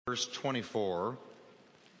verse 24.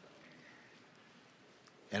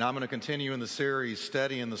 And I'm going to continue in the series,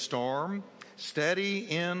 Steady in the Storm. Steady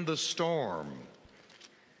in the Storm.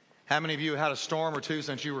 How many of you had a storm or two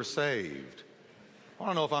since you were saved? I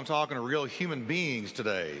don't know if I'm talking to real human beings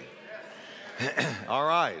today. All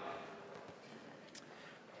right.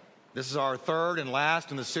 This is our third and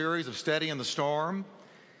last in the series of Steady in the Storm.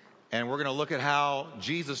 And we're going to look at how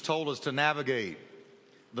Jesus told us to navigate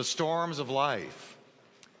the storms of life.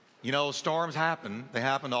 You know, storms happen. They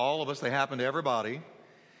happen to all of us. They happen to everybody.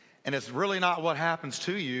 And it's really not what happens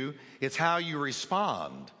to you. It's how you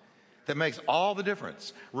respond that makes all the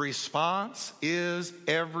difference. Response is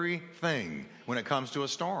everything when it comes to a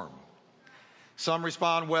storm. Some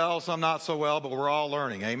respond well, some not so well, but we're all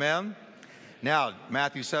learning. Amen? Now,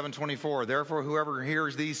 Matthew 7:24. Therefore, whoever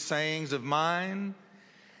hears these sayings of mine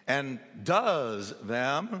and does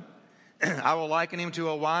them, I will liken him to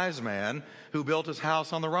a wise man who built his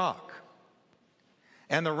house on the rock.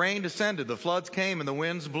 And the rain descended, the floods came, and the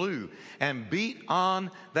winds blew and beat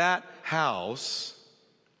on that house,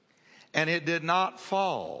 and it did not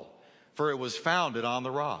fall, for it was founded on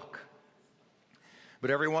the rock.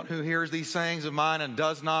 But everyone who hears these sayings of mine and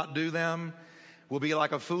does not do them will be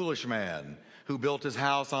like a foolish man who built his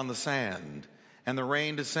house on the sand. And the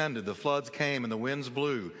rain descended, the floods came, and the winds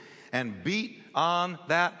blew and beat on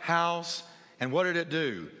that house. And what did it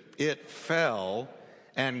do? It fell,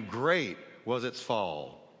 and great was its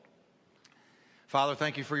fall. Father,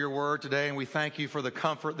 thank you for your word today, and we thank you for the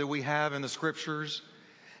comfort that we have in the scriptures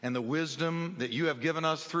and the wisdom that you have given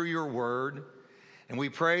us through your word. And we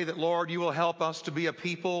pray that, Lord, you will help us to be a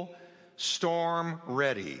people storm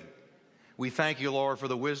ready. We thank you, Lord, for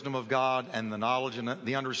the wisdom of God and the knowledge and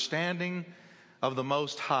the understanding of the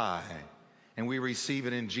Most High. And we receive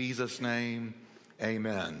it in Jesus' name.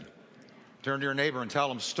 Amen. Turn to your neighbor and tell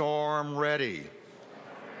them, storm ready.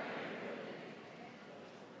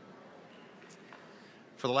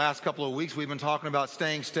 For the last couple of weeks, we've been talking about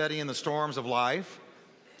staying steady in the storms of life.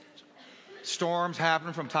 Storms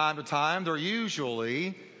happen from time to time. They're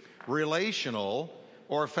usually relational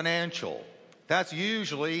or financial. That's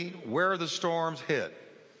usually where the storms hit.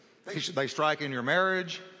 They strike in your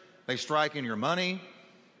marriage. They strike in your money.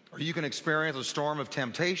 Or you can experience a storm of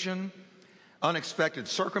temptation, unexpected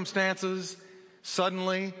circumstances.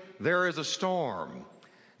 Suddenly, there is a storm.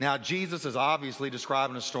 Now, Jesus is obviously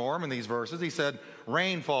describing a storm in these verses. He said,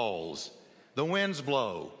 rain falls, the winds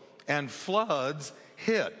blow, and floods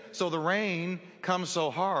hit. So the rain comes so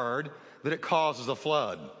hard that it causes a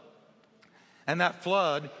flood. And that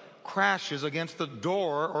flood crashes against the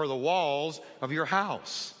door or the walls of your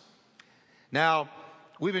house. Now,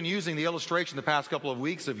 we've been using the illustration the past couple of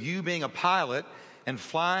weeks of you being a pilot and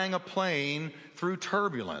flying a plane through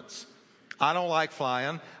turbulence. I don't like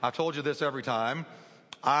flying. I've told you this every time.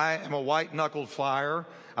 I am a white-knuckled flyer.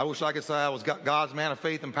 I wish I could say I was God's man of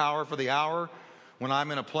faith and power for the hour when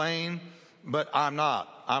I'm in a plane, but I'm not.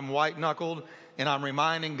 I'm white-knuckled, and I'm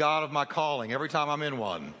reminding God of my calling every time I'm in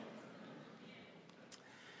one.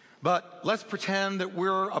 But let's pretend that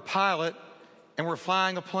we're a pilot and we're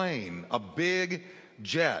flying a plane, a big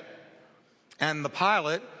jet, and the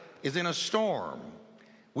pilot is in a storm.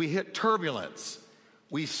 We hit turbulence.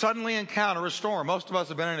 We suddenly encounter a storm. Most of us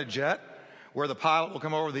have been in a jet where the pilot will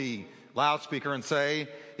come over the loudspeaker and say,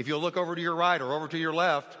 if you'll look over to your right or over to your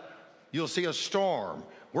left, you'll see a storm.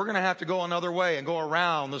 We're going to have to go another way and go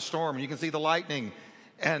around the storm. You can see the lightning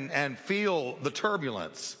and feel the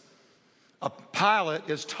turbulence. A pilot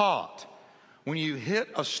is taught when you hit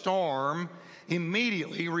a storm,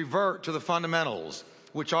 immediately revert to the fundamentals,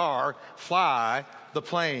 which are fly the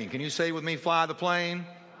plane. Can you say with me, fly the plane?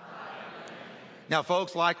 Now,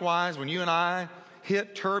 folks, likewise, when you and I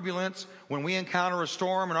hit turbulence, when we encounter a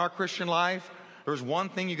storm in our Christian life, there's one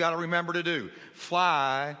thing you got to remember to do.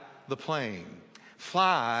 Fly the plane.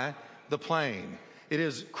 Fly the plane. It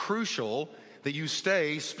is crucial that you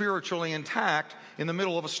stay spiritually intact in the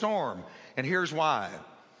middle of a storm. And here's why.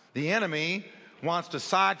 The enemy wants to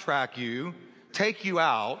sidetrack you, take you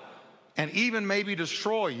out, and even maybe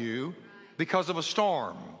destroy you because of a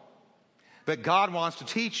storm. But God wants to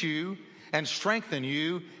teach you and strengthen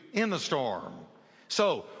you in the storm.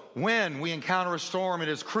 So when we encounter a storm, it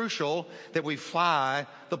is crucial that we fly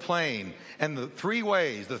the plane. And the three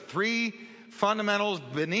ways, the three fundamentals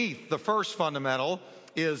beneath the first fundamental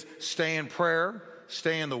is stay in prayer,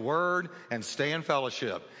 stay in the Word, and stay in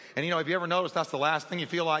fellowship. And you know, have you ever noticed that's the last thing you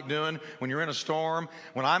feel like doing when you're in a storm?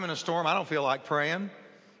 When I'm in a storm, I don't feel like praying,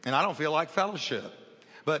 and I don't feel like fellowship.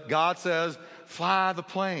 But God says, fly the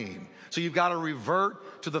plane. So you've got to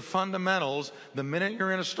revert to the fundamentals the minute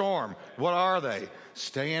you're in a storm. What are they?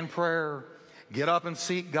 Stay in prayer. Get up and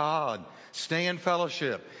seek God. Stay in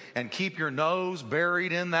fellowship and keep your nose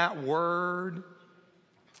buried in that word.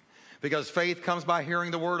 Because faith comes by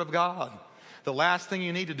hearing the word of God. The last thing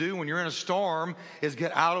you need to do when you're in a storm is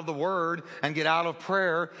get out of the word and get out of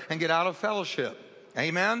prayer and get out of fellowship.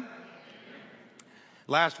 Amen?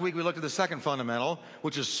 Last week we looked at the second fundamental,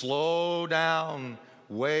 which is slow down,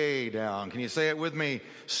 way down. Can you say it with me?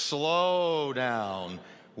 Slow down,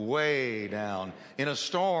 way down. In a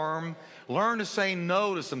storm, learn to say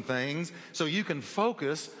no to some things so you can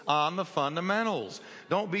focus on the fundamentals.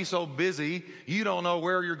 Don't be so busy you don't know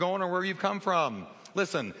where you're going or where you've come from.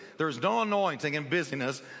 Listen, there's no anointing in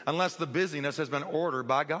busyness unless the busyness has been ordered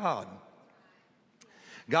by God.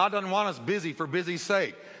 God doesn't want us busy for busy's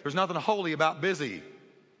sake. There's nothing holy about busy.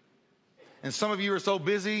 And some of you are so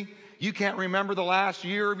busy, you can't remember the last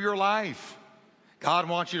year of your life. God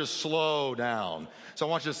wants you to slow down. So I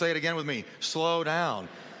want you to say it again with me. Slow down.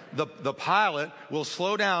 The pilot will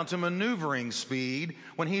slow down to maneuvering speed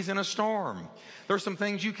when he's in a storm. There's some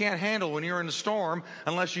things you can't handle when you're in a storm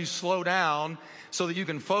unless you slow down so that you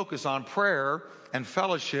can focus on prayer and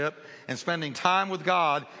fellowship and spending time with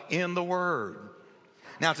God in the Word.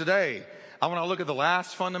 Now today, I want to look at the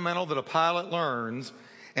last fundamental that a pilot learns,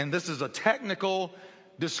 and this is a technical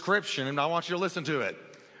description, and I want you to listen to it.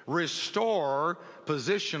 Restore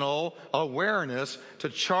positional awareness to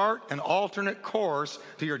chart an alternate course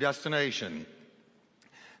to your destination.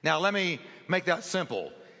 Now let me make that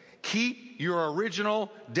simple. Keep your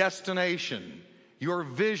original destination, your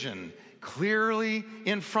vision, clearly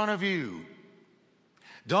in front of you.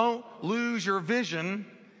 Don't lose your vision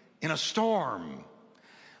in a storm.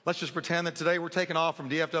 Let's just pretend that today we're taking off from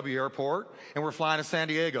DFW Airport and we're flying to San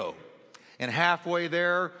Diego. And halfway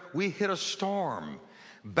there, we hit a storm.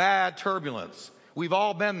 Bad turbulence. We've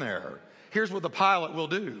all been there. Here's what the pilot will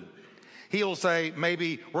do. He'll say,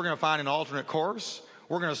 maybe we're going to find an alternate course.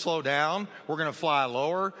 We're going to slow down. We're going to fly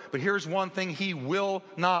lower. But here's one thing he will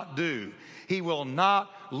not do. He will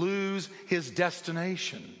not lose his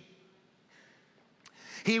destination.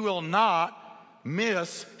 He will not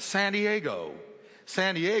miss San Diego.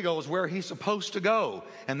 San Diego is where he's supposed to go,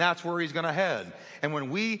 and that's where he's going to head. And when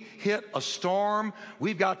we hit a storm,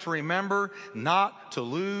 we've got to remember not to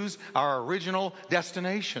lose our original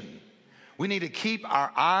destination. We need to keep our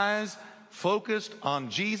eyes focused on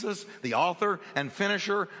Jesus, the author and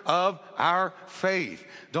finisher of our faith.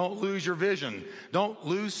 Don't lose your vision. Don't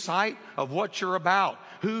lose sight of what you're about,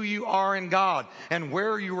 who you are in God, and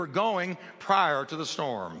where you were going prior to the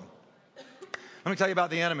storm. Let me tell you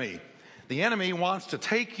about the enemy. The enemy wants to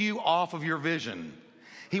take you off of your vision.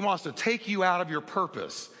 He wants to take you out of your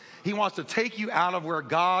purpose. He wants to take you out of where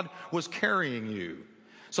God was carrying you.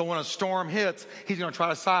 So when a storm hits, he's going to try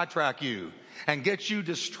to sidetrack you and get you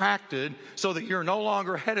distracted so that you're no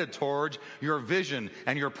longer headed towards your vision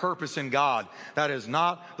and your purpose in God. That is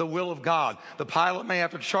not the will of God. The pilot may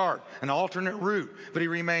have to chart an alternate route, but he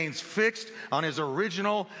remains fixed on his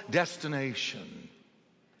original destination.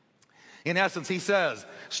 In essence, he says,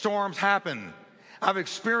 storms happen. I've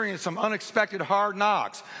experienced some unexpected hard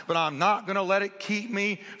knocks, but I'm not going to let it keep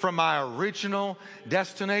me from my original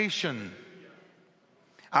destination.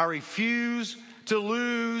 I refuse to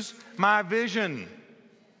lose my vision.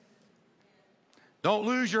 Don't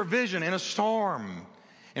lose your vision in a storm.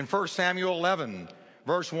 In 1 Samuel 11,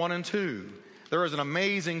 verse 1 and 2, there is an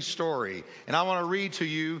amazing story, and I want to read to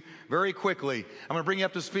you very quickly. I'm going to bring you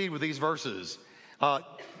up to speed with these verses.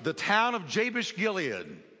 The town of Jabesh Gilead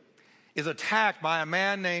is attacked by a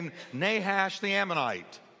man named Nahash the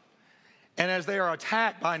Ammonite. And as they are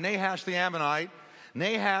attacked by Nahash the Ammonite,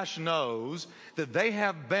 Nahash knows that they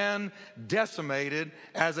have been decimated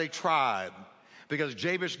as a tribe because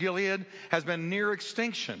Jabesh Gilead has been near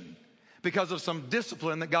extinction because of some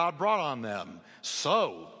discipline that God brought on them.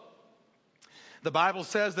 So, the Bible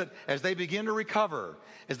says that as they begin to recover,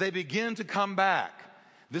 as they begin to come back,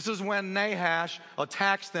 this is when Nahash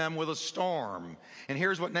attacks them with a storm. And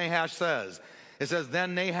here's what Nahash says. It says,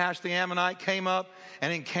 then Nahash the Ammonite came up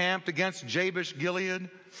and encamped against Jabesh Gilead.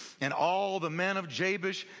 And all the men of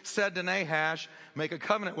Jabesh said to Nahash, make a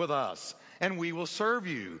covenant with us, and we will serve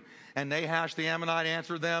you. And Nahash the Ammonite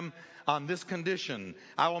answered them, on this condition,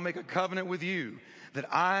 I will make a covenant with you, that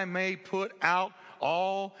I may put out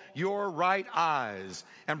all your right eyes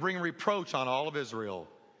and bring reproach on all of Israel.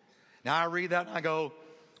 Now I read that and I go,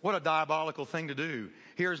 what a diabolical thing to do.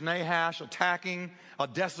 Here's Nahash attacking a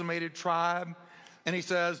decimated tribe. And he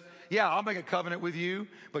says, yeah, I'll make a covenant with you,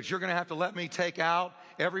 but you're going to have to let me take out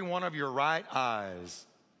every one of your right eyes.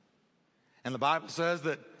 And the Bible says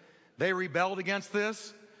that they rebelled against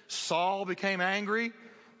this. Saul became angry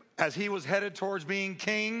as he was headed towards being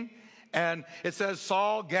king. And it says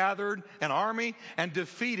Saul gathered an army and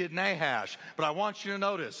defeated Nahash. But I want you to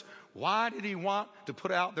notice, why did he want to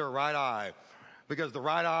put out their right eye? Because the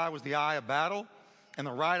right eye was the eye of battle, and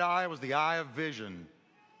the right eye was the eye of vision.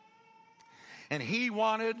 And he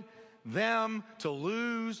wanted them to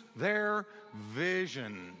lose their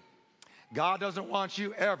vision. God doesn't want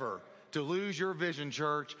you ever to lose your vision,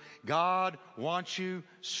 church. God wants you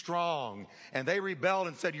strong. And they rebelled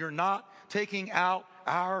and said, you're not taking out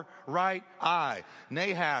our right eye.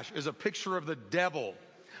 Nahash is a picture of the devil,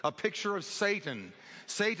 a picture of Satan.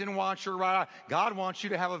 Satan wants your right eye. God wants you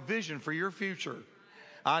to have a vision for your future.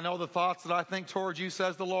 I know the thoughts that I think towards you,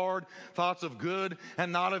 says the Lord, thoughts of good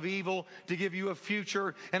and not of evil, to give you a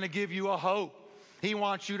future and to give you a hope. He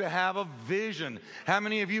wants you to have a vision. How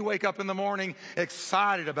many of you wake up in the morning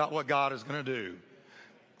excited about what God is going to do?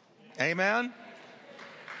 Amen?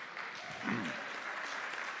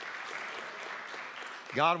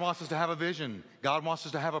 God wants us to have a vision. God wants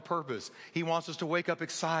us to have a purpose. He wants us to wake up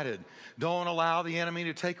excited. Don't allow the enemy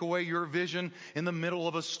to take away your vision in the middle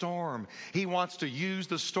of a storm. He wants to use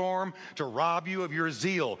the storm to rob you of your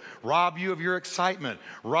zeal, rob you of your excitement,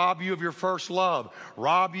 rob you of your first love,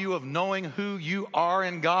 rob you of knowing who you are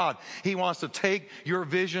in God. He wants to take your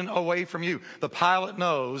vision away from you. The pilot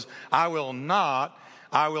knows, I will not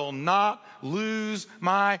lose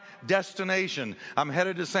my destination. I'm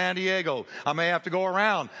headed to San Diego. I may have to go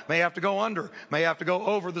around, may have to go under, may have to go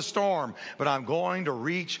over the storm, but I'm going to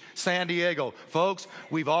reach San Diego. Folks,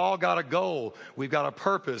 we've all got a goal. We've got a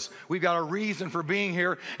purpose. We've got a reason for being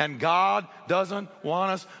here, and God doesn't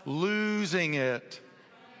want us losing it.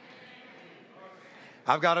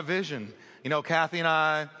 I've got a vision. You know, Kathy and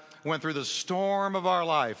I went through the storm of our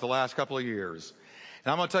life the last couple of years.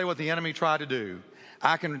 And I'm going to tell you what the enemy tried to do.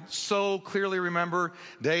 I can so clearly remember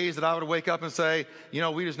days that I would wake up and say, you know,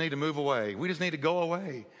 we just need to move away. We just need to go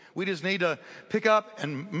away. We just need to pick up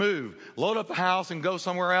and move, load up the house and go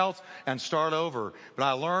somewhere else and start over. But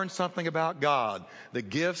I learned something about God. The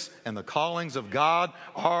gifts and the callings of God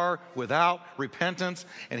are without repentance.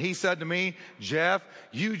 And he said to me, Jeff,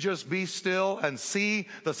 you just be still and see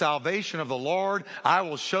the salvation of the Lord I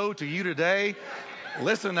will show to you today.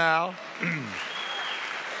 Listen now.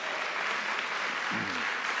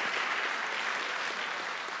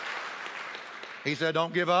 He said,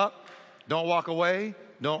 don't give up, don't walk away,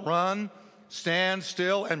 don't run, stand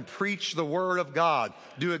still and preach the word of God.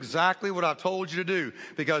 Do exactly what I've told you to do,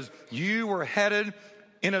 because you were headed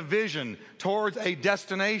in a vision towards a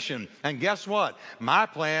destination. And guess what? My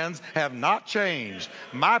plans have not changed.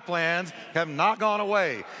 My plans have not gone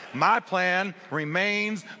away. My plan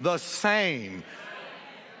remains the same.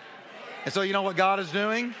 And so you know what God is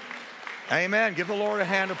doing? Amen. Give the Lord a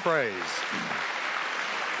hand of praise.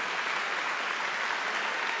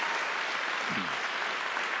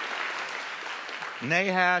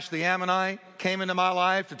 Nahash the Ammonite came into my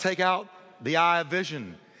life to take out the eye of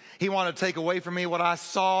vision. He wanted to take away from me what I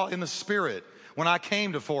saw in the spirit when I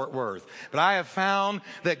came to Fort Worth. But I have found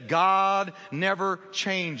that God never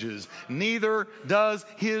changes. Neither does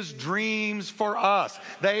his dreams for us.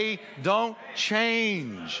 They don't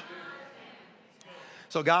change.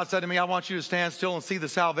 So God said to me, I want you to stand still and see the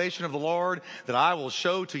salvation of the Lord that I will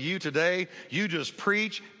show to you today. You just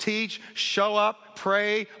preach, teach, show up,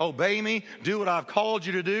 pray, obey me, do what I've called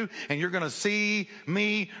you to do, and you're going to see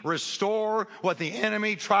me restore what the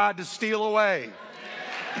enemy tried to steal away.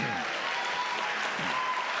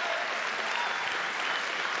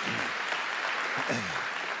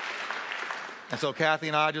 And so Kathy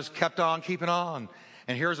and I just kept on keeping on.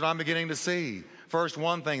 And here's what I'm beginning to see. First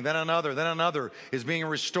one thing, then another is being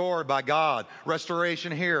restored by God.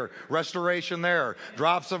 Restoration here, restoration there.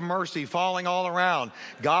 Drops of mercy falling all around.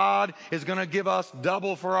 God is going to give us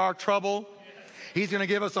double for our trouble. He's going to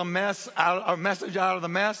give us a message out of the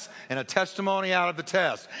mess and a testimony out of the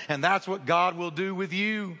test. And that's what God will do with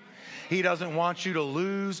you. He doesn't want you to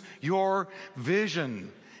lose your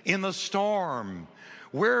vision in the storm.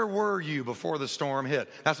 Where were you before the storm hit?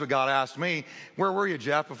 That's what God asked me. Where were you,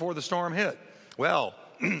 Jeff, before the storm hit? Well,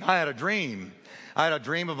 I had a dream. I had a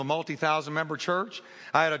dream of a multi-thousand member church.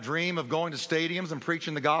 I had a dream of going to stadiums and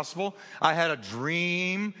preaching the gospel. I had a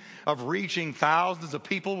dream of reaching thousands of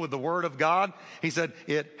people with the word of God. He said,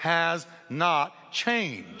 it has not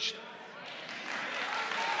changed.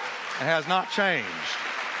 It has not changed.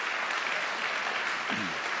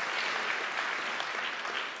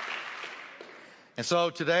 And so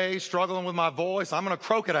today, struggling with my voice, I'm going to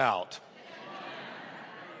croak it out.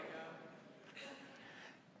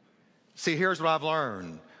 See, here's what I've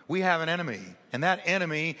learned. We have an enemy. And that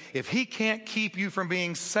enemy, if he can't keep you from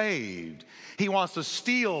being saved, he wants to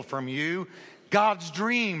steal from you God's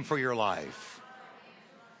dream for your life.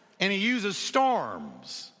 And he uses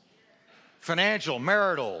storms, financial,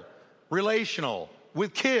 marital, relational,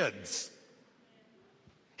 with kids.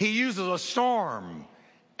 He uses a storm,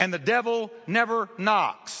 and the devil never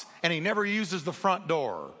knocks, and he never uses the front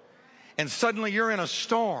door. And suddenly you're in a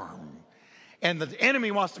storm, and the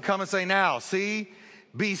enemy wants to come and say, now, see,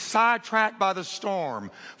 be sidetracked by the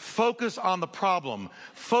storm. Focus on the problem.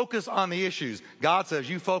 Focus on the issues. God says,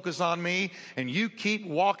 you focus on me, and you keep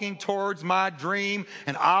walking towards my dream,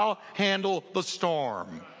 and I'll handle the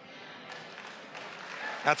storm.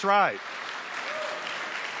 That's right.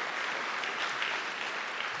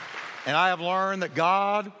 And I have learned that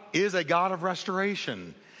God is a God of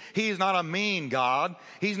restoration. He is not a mean God.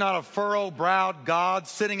 He's not a furrow-browed God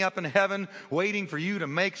sitting up in heaven waiting for you to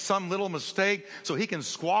make some little mistake so he can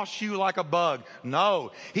squash you like a bug.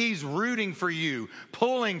 No, he's rooting for you,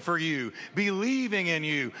 pulling for you, believing in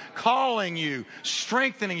you, calling you,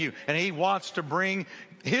 strengthening you, and he wants to bring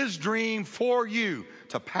his dream for you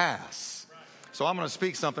to pass. So I'm going to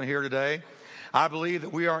speak something here today. I believe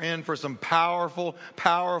that we are in for some powerful,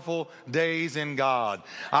 powerful days in God.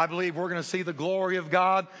 I believe we're going to see the glory of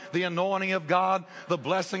God, the anointing of God, the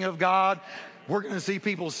blessing of God. We're going to see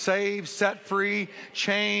people saved, set free,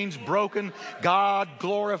 changed, broken, God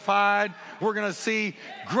glorified. We're going to see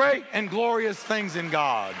great and glorious things in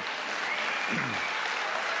God.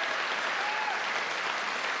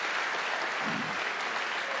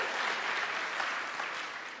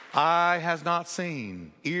 Eye has not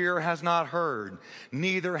seen, ear has not heard,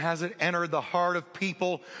 neither has it entered the heart of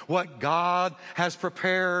people what God has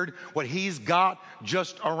prepared, what he's got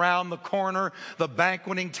just around the corner, the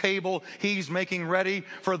banqueting table he's making ready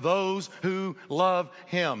for those who love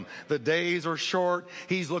him. The days are short.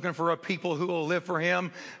 He's looking for a people who will live for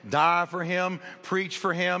him, die for him, preach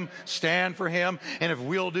for him, stand for him. And if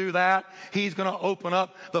we'll do that, he's going to open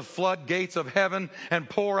up the floodgates of heaven and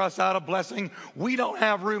pour us out a blessing we don't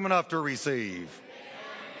have room enough to receive.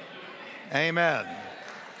 Amen.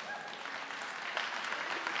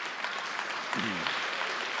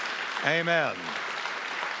 Amen.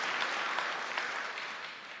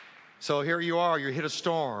 So here you are, you hit a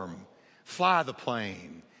storm. Fly the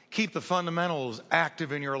plane. Keep the fundamentals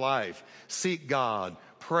active in your life. Seek God,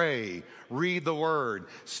 pray, read the word,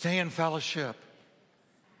 stay in fellowship.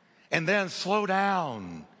 And then slow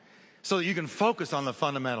down so that you can focus on the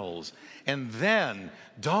fundamentals. And then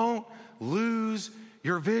don't lose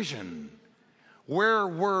your vision. Where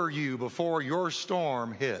were you before your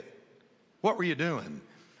storm hit? What were you doing?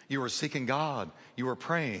 You were seeking God. You were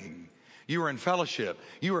praying. You were in fellowship.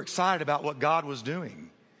 You were excited about what God was doing.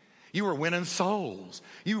 You were winning souls.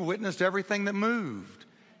 You witnessed everything that moved.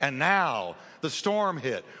 And now the storm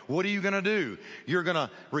hit. What are you going to do? You're going to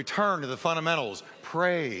return to the fundamentals.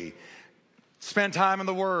 Pray. Spend time in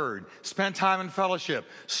the Word. Spend time in fellowship.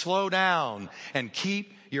 Slow down and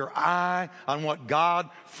keep your eye on what God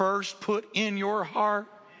first put in your heart.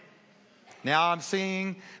 Now I'm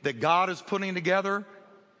seeing that God is putting together.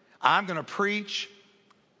 I'm going to preach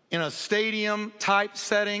in a stadium type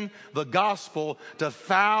setting the gospel to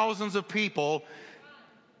thousands of people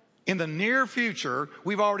in the near future.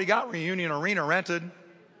 We've already got Reunion Arena rented,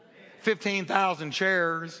 15,000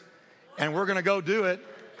 chairs, and we're going to go do it.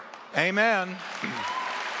 Amen.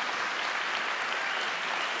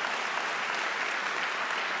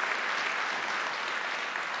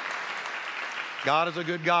 God is a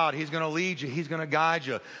good God. He's going to lead you. He's going to guide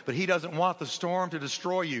you. But he doesn't want the storm to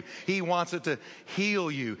destroy you. He wants it to heal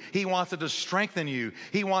you. He wants it to strengthen you.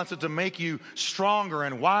 He wants it to make you stronger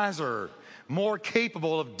and wiser, more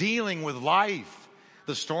capable of dealing with life.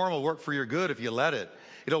 The storm will work for your good if you let it.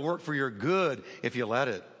 It'll work for your good if you let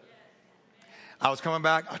it. I was coming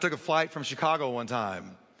back. I took a flight from Chicago one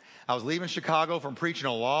time. I was leaving Chicago from preaching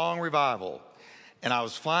a long revival. And I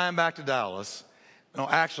was flying back to Dallas. No,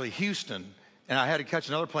 actually Houston. And I had to catch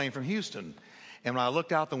another plane from Houston. And when I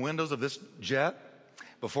looked out the windows of this jet,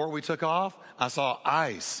 before we took off, I saw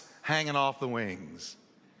ice hanging off the wings.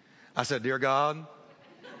 I said, dear God,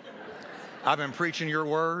 I've been preaching your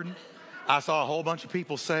word. I saw a whole bunch of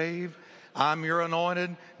people saved. I'm your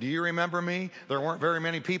anointed. Do you remember me? There weren't very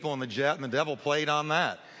many people in the jet, and the devil played on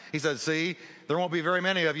that. He said, see, there won't be very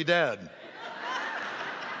many of you dead.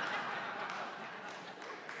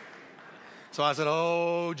 So I said,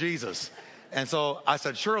 oh, Jesus. And so I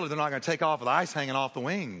said, surely they're not going to take off with ice hanging off the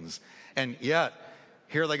wings. And yet,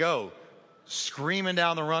 here they go, screaming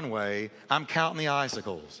down the runway. I'm counting the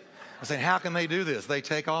icicles. I said, how can they do this? They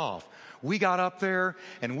take off. We got up there,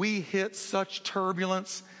 and we hit such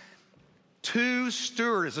turbulence.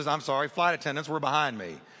 Flight attendants were behind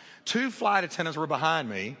me. 2 flight attendants were behind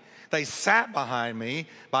me. They sat behind me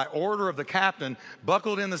by order of the captain,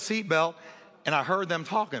 buckled in the seatbelt, and I heard them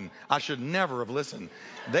talking. I should never have listened.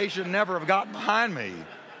 They should never have gotten behind me.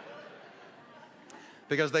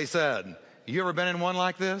 Because they said, you ever been in one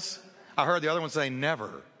like this? I heard the other one say,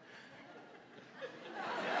 never.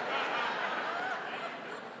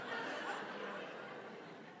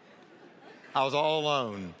 I was all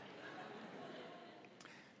alone.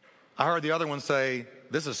 I heard the other one say,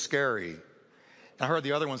 this is scary. I heard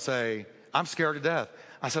the other one say, I'm scared to death.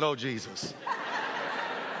 I said, oh, Jesus.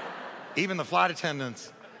 Even the flight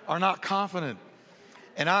attendants are not confident.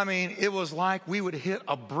 And I mean, it was like we would hit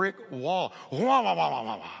a brick wall.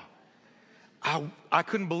 I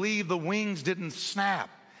couldn't believe the wings didn't snap.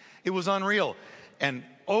 It was unreal. And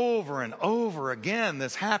over again,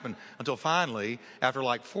 this happened until finally, after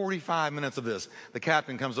like 45 minutes of this, the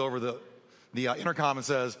captain comes over the intercom and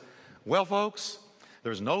says, well, folks,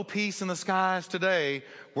 there's no peace in the skies today.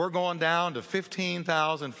 We're going down to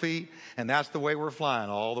 15,000 feet, and that's the way we're flying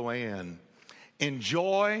all the way in.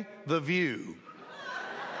 Enjoy the view.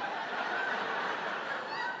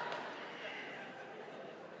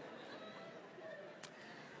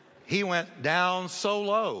 He went down so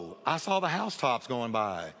low, I saw the housetops going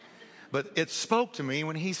by. But it spoke to me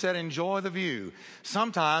when he said, enjoy the view.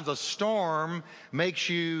 Sometimes a storm makes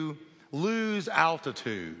you lose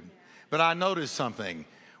altitude. But I noticed something.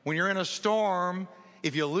 When you're in a storm,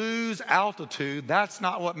 if you lose altitude, that's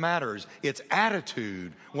not what matters. It's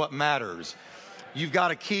attitude what matters. You've got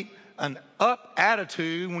to keep an up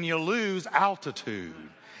attitude when you lose altitude.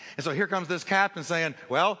 And so here comes this captain saying,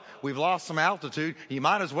 well, we've lost some altitude. You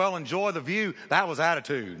might as well enjoy the view. That was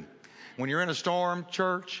attitude. When you're in a storm,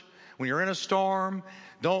 church, when you're in a storm,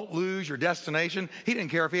 don't lose your destination. He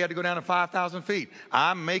didn't care if he had to go down to 5,000 feet.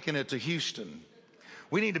 I'm making it to Houston.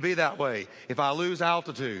 We need to be that way. If I lose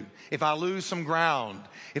altitude, if I lose some ground,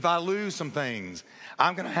 if I lose some things,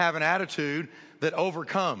 I'm going to have an attitude that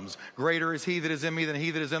overcomes. Greater is he that is in me than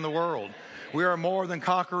he that is in the world. We are more than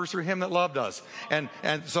conquerors through him that loved us. And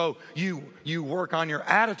so you work on your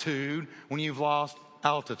attitude when you've lost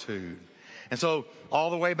altitude. And so all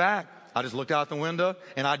the way back, I just looked out the window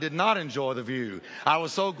and I did not enjoy the view. I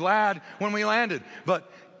was so glad when we landed,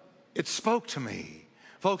 but it spoke to me.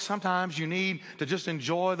 Folks, sometimes you need to just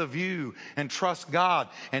enjoy the view and trust God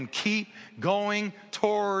and keep going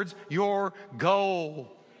towards your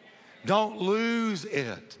goal. Don't lose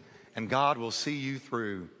it, and God will see you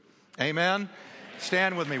through. Amen?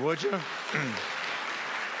 Stand with me, would you?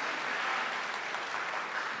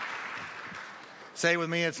 Say with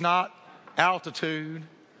me, it's not altitude,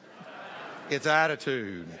 it's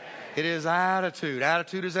attitude. It is attitude.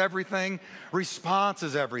 Attitude is everything. Response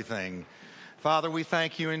is everything. Father, we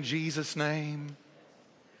thank you in Jesus' name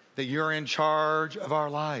that you're in charge of our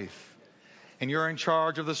life and you're in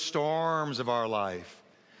charge of the storms of our life.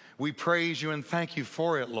 We praise you and thank you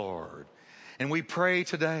for it, Lord. And we pray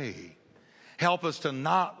today, help us to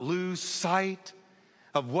not lose sight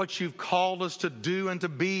of what you've called us to do and to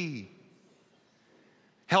be.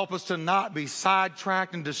 Help us to not be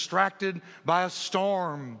sidetracked and distracted by a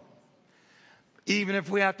storm. Even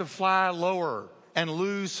if we have to fly lower and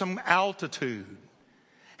lose some altitude,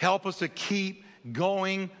 help us to keep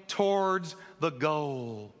going towards the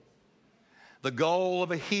goal. The goal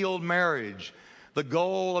of a healed marriage, the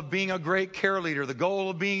goal of being a great care leader, the goal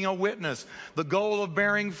of being a witness, the goal of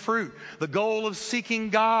bearing fruit, the goal of seeking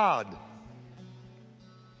God,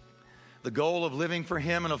 the goal of living for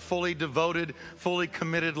him in a fully devoted, fully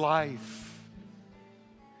committed life.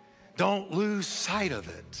 Don't lose sight of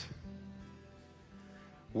it.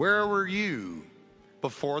 Where were you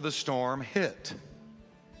before the storm hit?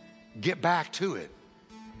 Get back to it.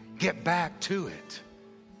 Get back to it.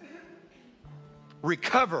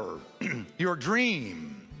 Recover your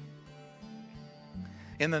dream.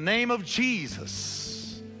 In the name of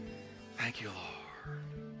Jesus. Thank you, Lord.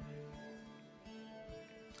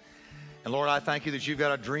 And Lord, I thank you that you've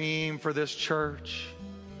got a dream for this church.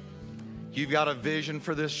 You've got a vision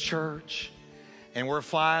for this church. And we're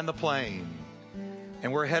flying the plane.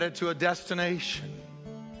 And we're headed to a destination.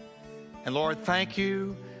 And Lord, thank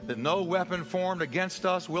you that no weapon formed against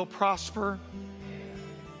us will prosper.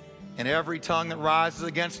 And every tongue that rises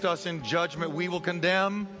against us in judgment we will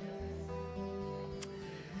condemn.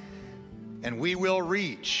 And we will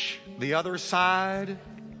reach the other side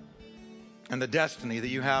and the destiny that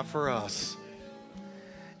you have for us.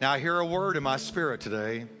 Now I hear a word in my spirit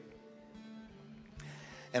today.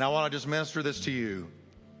 And I want to just minister this to you.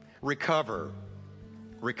 Recover.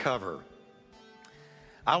 Recover.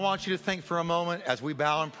 I want you to think for a moment as we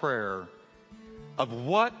bow in prayer of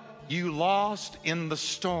what you lost in the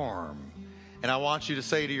storm And I want you to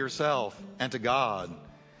say to yourself and to God,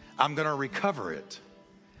 I'm going to recover it.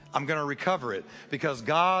 I'm going to recover it because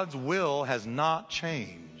God's will has not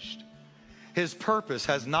changed. His purpose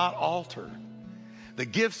has not altered. The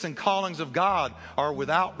gifts and callings of God are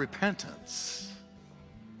without repentance.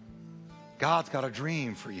 God's got a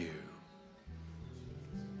dream for you.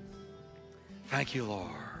 Thank you, Lord.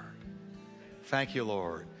 Thank you,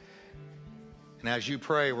 Lord. And as you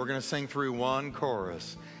pray, we're going to sing through one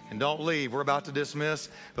chorus. And don't leave. We're about to dismiss,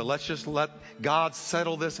 but let's just let God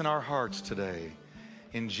settle this in our hearts today.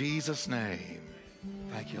 In Jesus' name.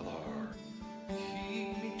 Thank you, Lord.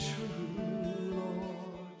 Keep me true.